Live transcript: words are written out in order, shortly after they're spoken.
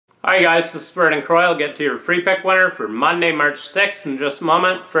Hi guys, this is Vernon Croy. I'll get to your free pick winner for Monday, March 6th in just a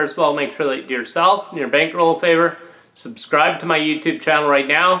moment. First of all, make sure that you do yourself and your bankroll a favor. Subscribe to my YouTube channel right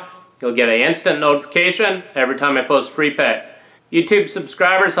now. You'll get an instant notification every time I post a free pick. YouTube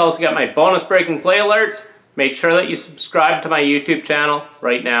subscribers also get my bonus breaking play alerts. Make sure that you subscribe to my YouTube channel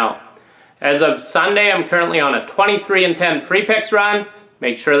right now. As of Sunday, I'm currently on a 23-10 free picks run.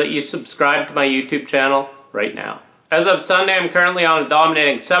 Make sure that you subscribe to my YouTube channel right now. As of Sunday, I'm currently on a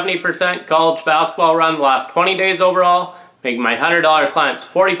dominating 70% college basketball run the last 20 days overall, making my $100 clients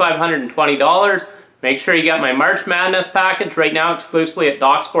 $4,520. Make sure you get my March Madness package right now exclusively at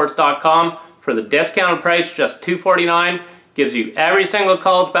DocSports.com for the discounted price, just $249. Gives you every single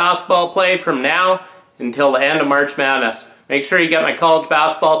college basketball play from now until the end of March Madness. Make sure you get my college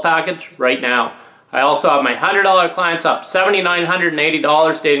basketball package right now. I also have my $100 clients up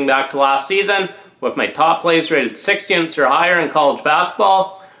 $7,980 dating back to last season, with my top plays rated 6 units or higher in college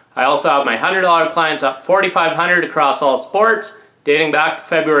basketball. I also have my $100 clients up $4,500 across all sports, dating back to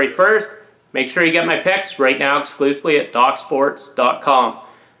February 1st. Make sure you get my picks right now exclusively at DocSports.com.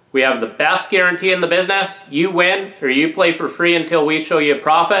 We have the best guarantee in the business. You win or you play for free until we show you a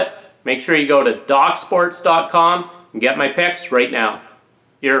profit. Make sure you go to DocSports.com and get my picks right now.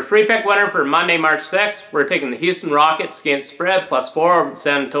 Your free pick winner for Monday, March 6th, we're taking the Houston Rockets against spread +4 over the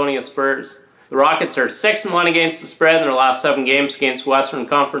San Antonio Spurs. The Rockets are 6-1 against the spread in their last 7 games against Western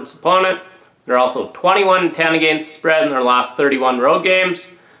Conference opponent. They're also 21-10 against the spread in their last 31 road games.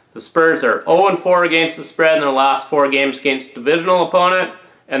 The Spurs are 0-4 against the spread in their last 4 games against divisional opponent.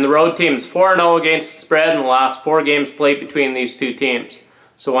 And the road team's 4-0 against the spread in the last 4 games played between these two teams.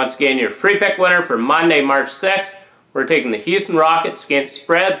 So once again, your free pick winner for Monday, March 6th, we're taking the Houston Rockets against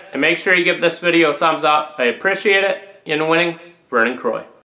spread. And make sure you give this video a thumbs up. I appreciate it. In winning, Vernon Croy.